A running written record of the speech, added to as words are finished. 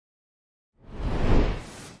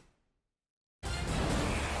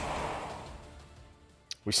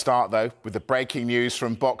We start, though, with the breaking news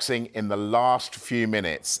from boxing in the last few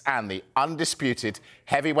minutes and the undisputed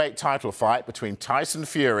heavyweight title fight between Tyson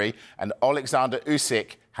Fury and Oleksandr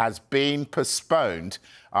Usyk has been postponed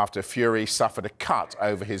after Fury suffered a cut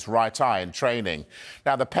over his right eye in training.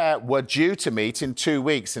 Now, the pair were due to meet in 2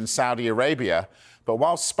 weeks in Saudi Arabia, but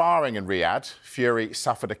while sparring in Riyadh, Fury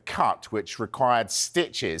suffered a cut which required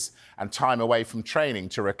stitches and time away from training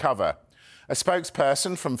to recover. A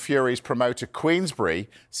spokesperson from Fury's promoter Queensberry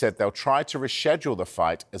said they'll try to reschedule the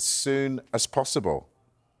fight as soon as possible.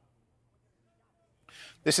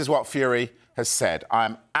 This is what Fury has said: "I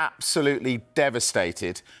am absolutely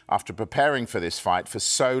devastated after preparing for this fight for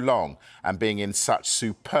so long and being in such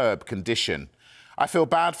superb condition. I feel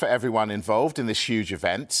bad for everyone involved in this huge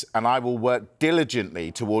event, and I will work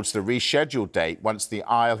diligently towards the rescheduled date once the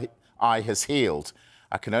eye has healed.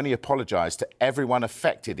 I can only apologise to everyone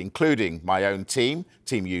affected, including my own team,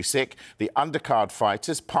 Team Usyk, the undercard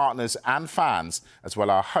fighters, partners and fans, as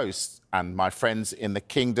well as our hosts and my friends in the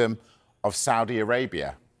Kingdom of Saudi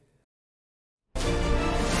Arabia."